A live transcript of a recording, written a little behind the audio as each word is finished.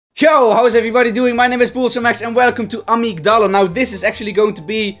Yo, how's everybody doing? My name is Max and welcome to Amigdala. Now this is actually going to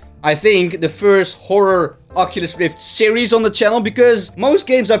be, I think, the first horror Oculus Rift series on the channel, because most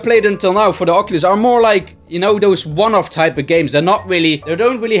games I played until now for the Oculus are more like, you know, those one-off type of games. They don't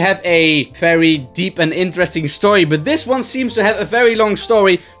really have a very deep and interesting story, but this one seems to have a very long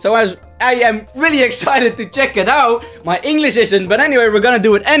story, so I am really excited to check it out. My English isn't, but anyway, we're gonna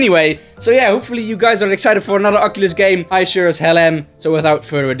do it anyway. So yeah, hopefully you guys are excited for another Oculus game. I sure as hell am. So without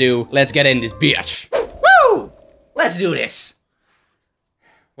further ado, let's get in this bitch. Woo! Let's do this.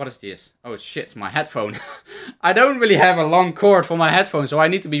 What is this? Oh shit, it's my headphone. I don't really have a long cord for my headphone, so I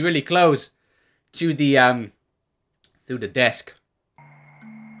need to be really close to the desk.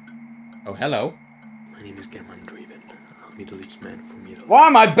 Oh, hello. My name is Gaman Driven. I'm a middle-aged man from Middle. Why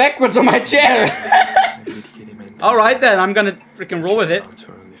am I backwards on my chair? Alright then, I'm gonna freaking roll with it. The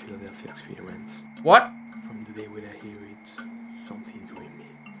Philadelphia experience. What? From the day when I hear it, something grew in me.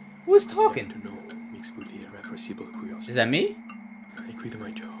 Who is talking? To know, mixed with the irrepressible curiosity. Is that me? I quit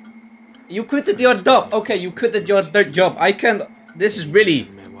my job. You quitted your job. Okay, you quitted your job. I can't. This is really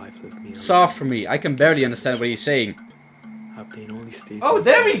My wife left me soft for me. I can barely understand what he's saying. I obtained all these states. Oh,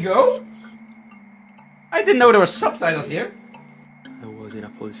 there we go. I didn't know there were subtitles here. I was in a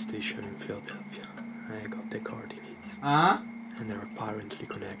police station in Philadelphia. I got the coordinates. And they're apparently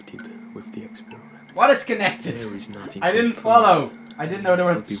connected with the experiment. What is connected? There is nothing. I didn't follow. I didn't know there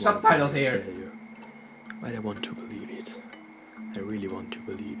were subtitles here. But I want to believe it. I really want to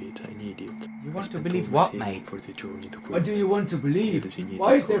believe it. I need it. You want to believe what, mate? For the journey to quit. What do you want to believe?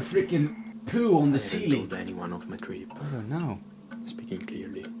 Why is there freaking poo on the ceiling? I haven't told anyone of my trip. I don't know. Speaking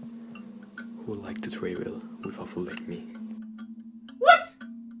clearly, who would like to travel with a fool like me? What?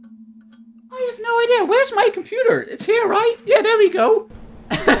 I have no idea. Where's my computer? It's here, right? Yeah, there we go.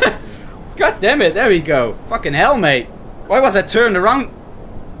 God damn it, there we go. Fucking hell, mate. Why was I turned around?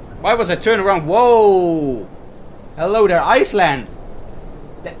 Why was I turned around? Whoa. Hello there, Iceland.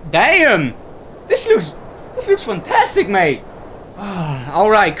 Damn. This looks fantastic, mate.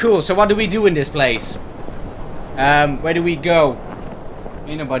 Alright, cool. So what do we do in this place? Where do we go?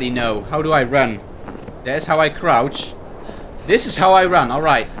 Ain't nobody know. How do I run? That's how I crouch. This is how I run.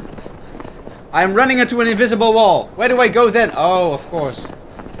 Alright. I'm running into an invisible wall. Where do I go then? Oh, of course.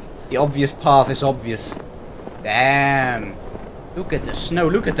 The obvious path is obvious. Damn. Look at the snow.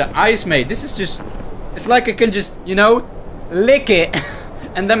 Look at the ice, mate. This is just... It's like I can just, you know, lick it.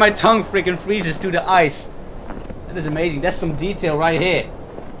 And then my tongue freaking freezes to the ice. That is amazing. That's some detail right here.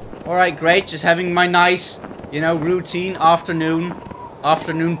 Alright, great. Just having my nice, you know, routine afternoon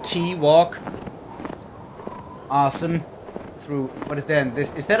tea walk. Awesome. Through, what is that?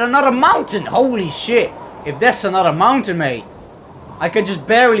 Is that another mountain? Holy shit. If that's another mountain, mate. I can just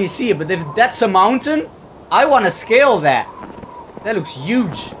barely see it. But if that's a mountain, I want to scale that. That looks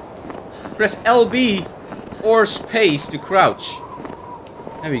huge. Press LB or space to crouch.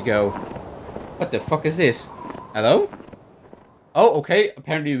 There we go. What the fuck is this? Hello? Oh, okay.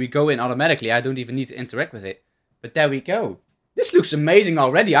 Apparently we go in automatically. I don't even need to interact with it. But there we go. This looks amazing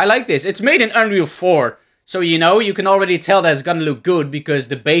already. I like this. It's made in Unreal 4. So, you know, you can already tell that it's gonna look good because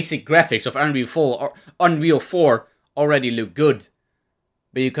the basic graphics of Unreal 4 already look good.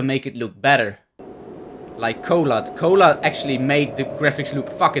 But you can make it look better. Like Colad. Colad actually made the graphics look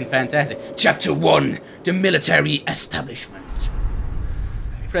fucking fantastic. Chapter 1. The military establishment.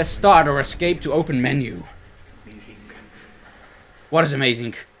 Press start or escape to open menu. It's amazing. What is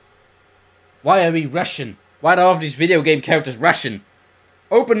amazing? Why are we Russian? Why are all of these video game characters Russian?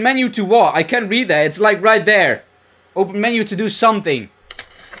 Open menu to what? I can't read that. It's like right there. Open menu to do something.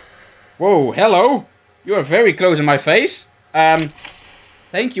 Whoa, hello. You are very close in my face.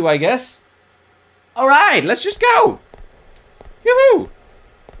 Thank you, I guess. Alright, let's just go. Yoo-hoo.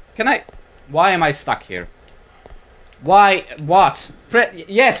 Can I... Why am I stuck here? Why? What?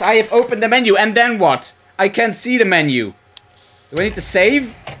 Yes, I have opened the menu. And then what? I can't see the menu. Do I need to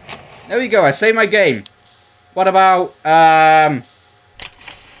save? There we go. I saved my game. What about...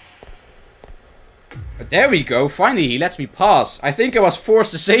 But there we go. Finally, he lets me pass. I think I was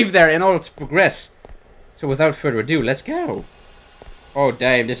forced to save there in order to progress. So without further ado, let's go. Oh,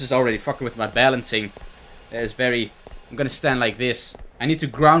 damn. This is already fucking with my balancing. That is very... I'm gonna stand like this. I need to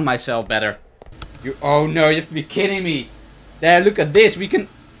ground myself better. Oh, no. You have to be kidding me. There, look at this. We can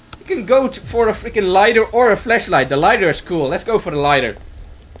go for a freaking lighter or a flashlight. The lighter is cool. Let's go for the lighter.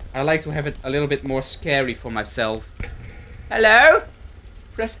 I like to have it a little bit more scary for myself. Hello?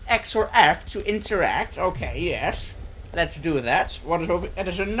 Press X or F to interact. Okay, yes. Let's do that. What is over?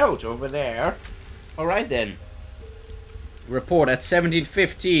 There's a note over there. Alright then. Report at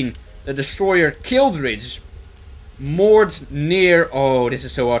 17:15. The destroyer Kildridge Moored near... Oh, this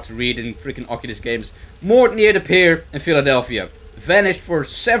is so hard to read in freaking Oculus games. Moored near the pier in Philadelphia. Vanished for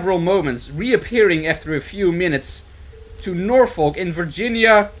several moments, reappearing after a few minutes to Norfolk in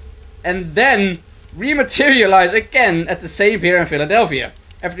Virginia, and then rematerialized again at the same pier in Philadelphia.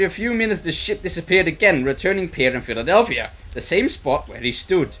 After a few minutes, the ship disappeared again, returning pier in Philadelphia. The same spot where he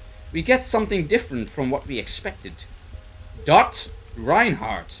stood. We get something different from what we expected. Dot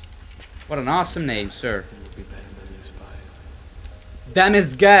Reinhardt. What an awesome name, sir. Damn,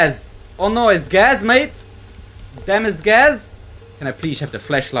 it's gas. Oh no, it's gas, mate. Damn, it's gas. Can I please have the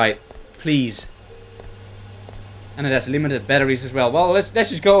flashlight? Please. And it has limited batteries as well. Well, let's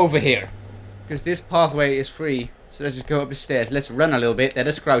just go over here. Because this pathway is free. So let's just go up the stairs. Let's run a little bit. That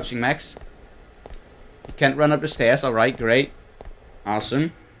is crouching, Max. You can't run up the stairs. Alright, great.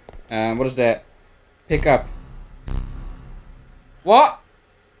 Awesome. What is that? Pick up. What?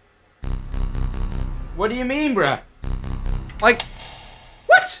 What do you mean, bruh? Like,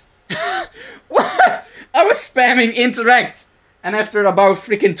 what? What? I was spamming interact. And after about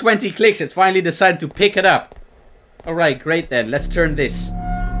freaking 20 clicks, it finally decided to pick it up. Alright, great then. Let's turn this.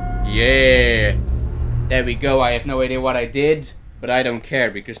 Yeah. There we go. I have no idea what I did. But I don't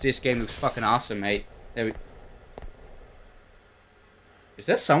care because this game looks fucking awesome, mate. There we... Is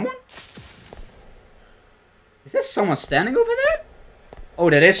that someone? Is there someone standing over there? Oh,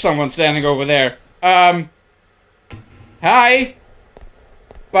 that is someone standing over there. Hi.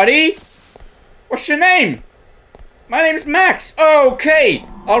 Buddy? What's your name? My name's Max. Okay.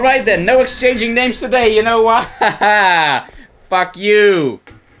 Alright then. No exchanging names today. You know what? Fuck you.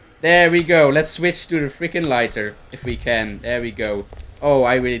 There we go. Let's switch to the freaking lighter. If we can. There we go. Oh,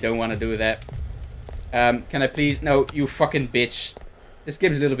 I really don't want to do that. Can I please? No, you fucking bitch. This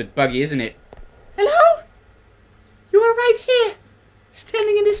game's a little bit buggy, isn't it? Hello? You are right here.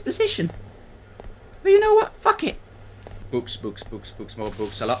 Standing in this position. Well, you know what? Fuck it. Books, books, books, books, more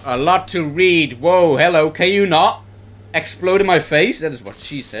books. A lot to read. Whoa, hello. Can you not explode in my face? That is what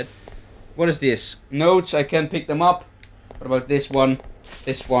she said. What is this? Notes. I can pick them up. What about this one?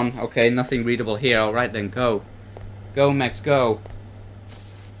 This one. Okay, nothing readable here. Alright then, go. Go, Max, go.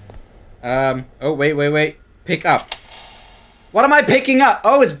 Oh, wait. Pick up. What am I picking up?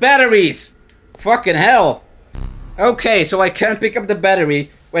 Oh, it's batteries. Fucking hell. Okay, so I can't pick up the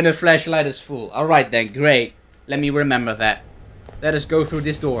battery when the flashlight is full. Alright then, great. Let me remember that. Let us go through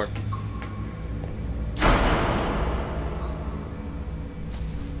this door.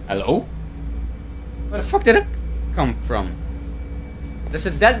 Hello? Where the fuck did it come from? There's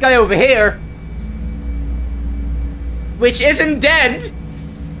a dead guy over here. Which isn't dead.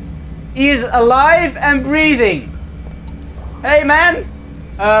 He is alive and breathing. Hey, man.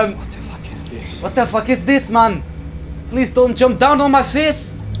 What the fuck is this? What the fuck is this, man? Please don't jump down on my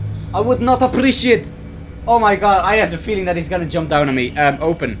face. I would not appreciate. Oh my god, I have the feeling that he's gonna jump down on me.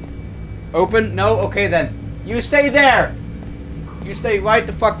 Open. Open? No? Okay then. You stay there. You stay right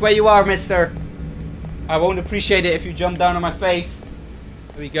the fuck where you are, mister. I won't appreciate it if you jump down on my face.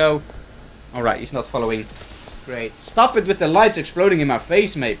 There we go. Alright, he's not following. Great. Stop it with the lights exploding in my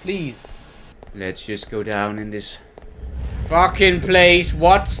face, mate, please. Let's just go down in this fucking place.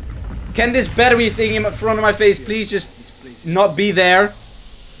 What? Can this battery thing in front of my face please just not be there?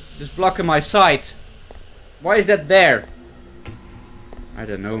 Just blocking my sight. Why is that there? I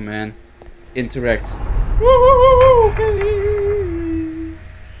don't know, man. Interact.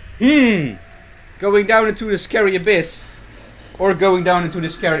 Going down into the scary abyss. Or going down into the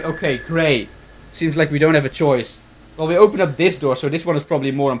scary... Okay, great. Seems like we don't have a choice. Well, we open up this door, so this one is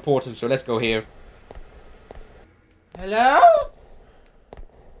probably more important. So let's go here. Hello?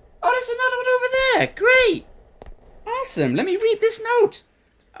 Oh, there's another one over there. Great. Awesome. Let me read this note.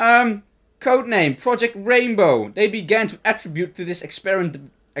 Codename Project Rainbow. They began to attribute to this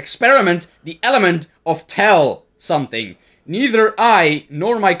experiment the element of tell something. Neither I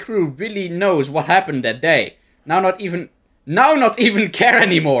nor my crew really knows what happened that day. Now not even care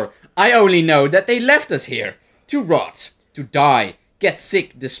anymore. I only know that they left us here to rot, to die, get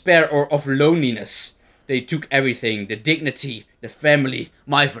sick, despair, or of loneliness. They took everything, the dignity, the family,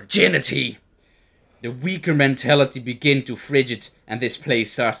 my virginity. The weaker mentality begin to frigid, and this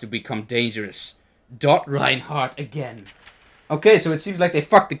place starts to become dangerous. Dot Reinhardt again. Okay, so it seems like they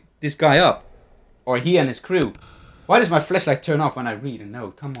fucked this guy up. Or he and his crew. Why does my flashlight turn off when I read a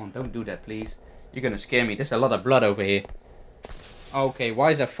note? Come on, don't do that, please. You're gonna scare me. There's a lot of blood over here. Okay,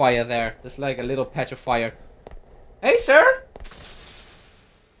 why is there fire there? There's like a little patch of fire. Hey, sir!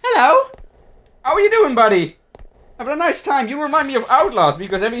 Hello! How are you doing, buddy? Having a nice time. You remind me of Outlaws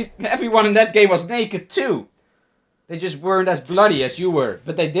because everyone in that game was naked too. They just weren't as bloody as you were,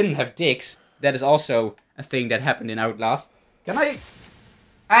 but they didn't have dicks. That is also a thing that happened in Outlast. Can I...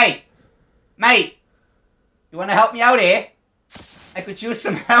 Hey! Mate! You wanna help me out here? I could use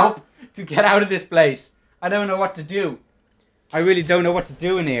some help to get out of this place. I don't know what to do. I really don't know what to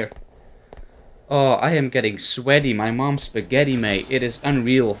do in here. Oh, I am getting sweaty. My mom's spaghetti, mate. It is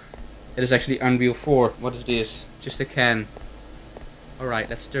unreal. It is actually Unreal 4. What is this? Just a can. Alright,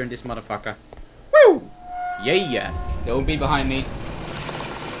 let's turn this motherfucker. Woo! Yeah! Don't be behind me.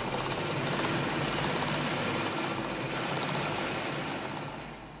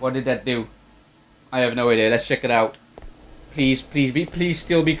 What did that do? I have no idea. Let's check it out. Please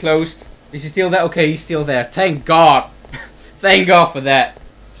still be closed. Is he still there? Okay, he's still there. Thank God. Thank God for that.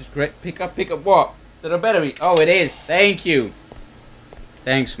 Just great. Pick up what? Little battery. Oh, it is. Thank you.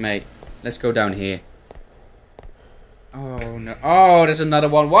 Thanks, mate. Let's go down here. Oh, no. Oh, there's another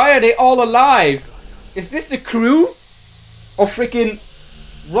one. Why are they all alive? Is this the crew? Or freaking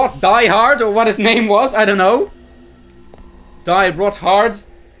Die Hard, or what his name was? I don't know. Rot Hard.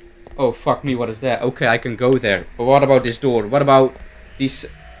 Oh, fuck me. What is that? Okay, I can go there. But what about this door? What about these...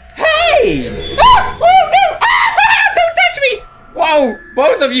 Hey! Ah! Oh, no! Ah! Don't touch me! Whoa!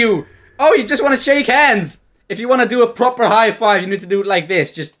 Both of you! Oh, you just want to shake hands! If you want to do a proper high five, you need to do it like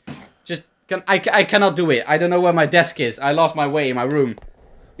this. I cannot do it. I don't know where my desk is. I lost my way in my room.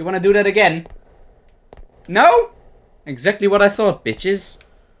 You want to do that again? No? Exactly what I thought, bitches.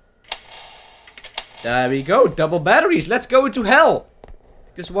 There we go. Double batteries. Let's go into hell.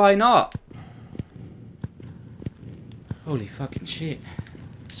 Because why not? Holy fucking shit.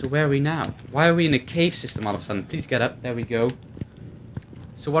 So where are we now? Why are we in a cave system all of a sudden? Please get up. There we go.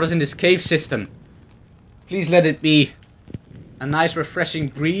 So what is in this cave system? Please let it be a nice refreshing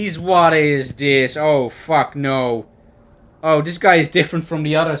breeze. What is this? Oh, fuck no. Oh, this guy is different from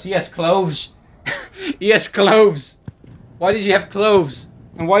the others. He has clothes. He has clothes. Why does he have clothes?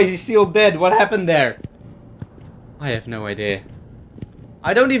 And why is he still dead? What happened there? I have no idea.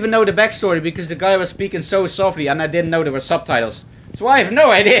 I don't even know the backstory because the guy was speaking so softly and I didn't know there were subtitles. So I have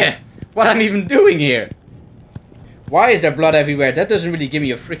no idea what I'm even doing here. Why is there blood everywhere? That doesn't really give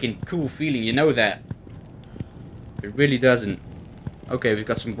me a freaking cool feeling, you know that. It really doesn't. Okay, we've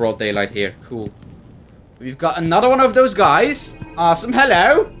got some broad daylight here. Cool. We've got another one of those guys. Awesome.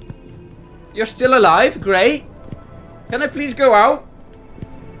 Hello. You're still alive. Great. Can I please go out?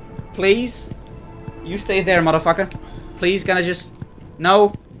 Please? You stay there, motherfucker. Please, can I just...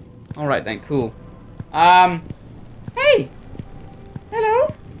 No? Alright then, cool. Hey!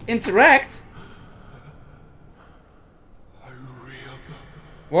 Hello? Interact? Are you real?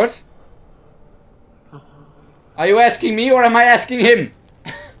 What? Are you asking me or am I asking him?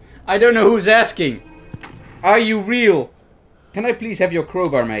 I don't know who's asking. Are you real? Can I please have your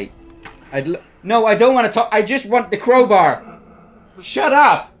crowbar, mate? No, I don't want to talk. I just want the crowbar. Shut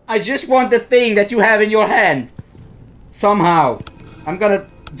up. I just want the thing that you have in your hand. Somehow. I'm gonna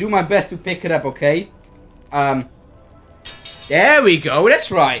do my best to pick it up, okay? There we go.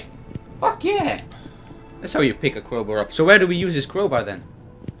 That's right. Fuck yeah. That's how you pick a crowbar up. So where do we use this crowbar then?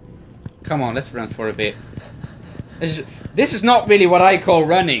 Come on, let's run for a bit. This is not really what I call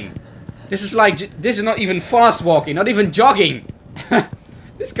running. This is like, this is not even fast walking, not even jogging.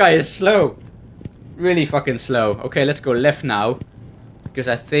 This guy is slow. Really fucking slow. Okay, let's go left now. Because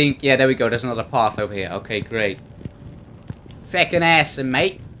I think, yeah, there we go. There's another path over here. Okay, great. Feckin' awesome,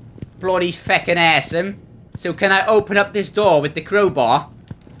 mate. Bloody feckin' awesome. So can I open up this door with the crowbar?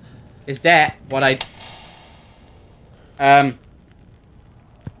 Is that what I... Can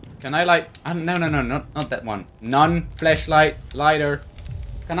I like... no, not that one. None. Flashlight. Lighter.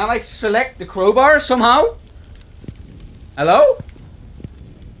 Can I like select the crowbar somehow? Hello?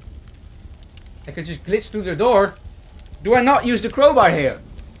 I could just glitch through the door. Do I not use the crowbar here?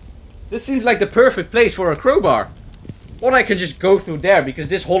 This seems like the perfect place for a crowbar. Or I can just go through there because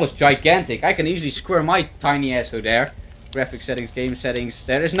this hole is gigantic. I can easily square my tiny ass through there. Graphic settings, game settings.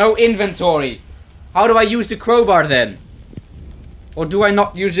 There is no inventory. How do I use the crowbar then? Or do I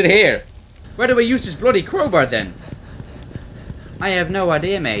not use it here? Where do I use this bloody crowbar then? I have no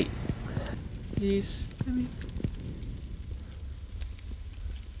idea, mate. Please, let me...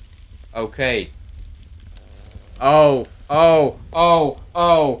 Okay. Oh.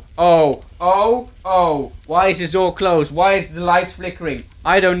 Why is this door closed? Why is the lights flickering?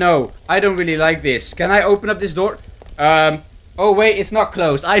 I don't know. I don't really like this. Can I open up this door? Oh wait, it's not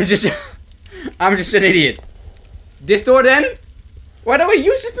closed. I'm just... I'm just an idiot. This door then? Why do I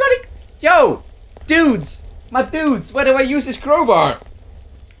use this bloody... Yo! Dudes! My dudes! Why do I use this crowbar?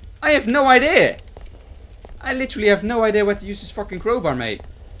 I have no idea. I literally have no idea what to use this fucking crowbar, mate.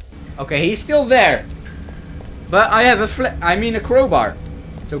 Okay, he's still there. But I have a crowbar.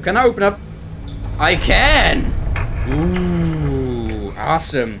 So can I open up? I can! Ooh,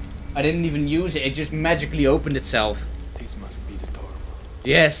 awesome. I didn't even use it, it just magically opened itself. This must be the door.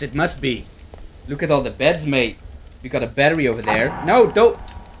 Yes, it must be. Look at all the beds, mate. We got a battery over there. No, don't.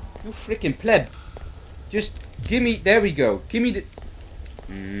 You freaking pleb. Just give me, there we go. Give me the...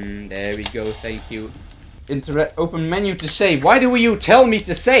 there we go, thank you. Open menu to save. Why do you tell me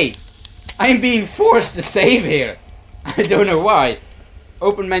to save? I'm being forced to save here. I don't know why.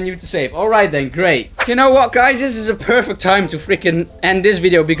 Open menu to save. Alright then, great. You know what, guys? This is a perfect time to freaking end this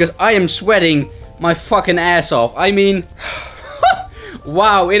video because I am sweating my fucking ass off. I mean...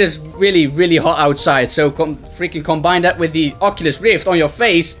 wow, it is really, really hot outside. So freaking combine that with the Oculus Rift on your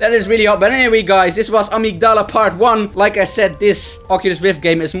face. That is really hot. But anyway, guys, this was Amigdala Part 1. Like I said, this Oculus Rift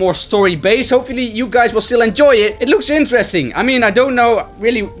game is more story-based. Hopefully, you guys will still enjoy it. It looks interesting. I mean, I don't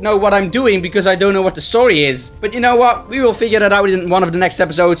really know what I'm doing because I don't know what the story is. But you know what? We will figure that out in one of the next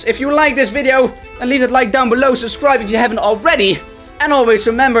episodes. If you like this video, then leave that like down below. Subscribe if you haven't already. And always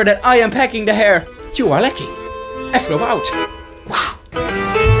remember that I am packing the hair you are lacking. Afro out.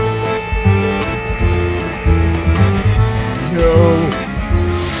 Yo.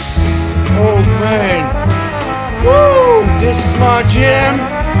 Oh man. Woo! This is my gym.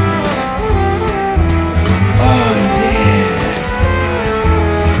 Oh yeah.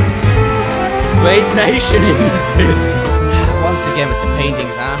 Fate Nation in this bit. Once again with the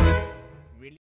paintings, huh?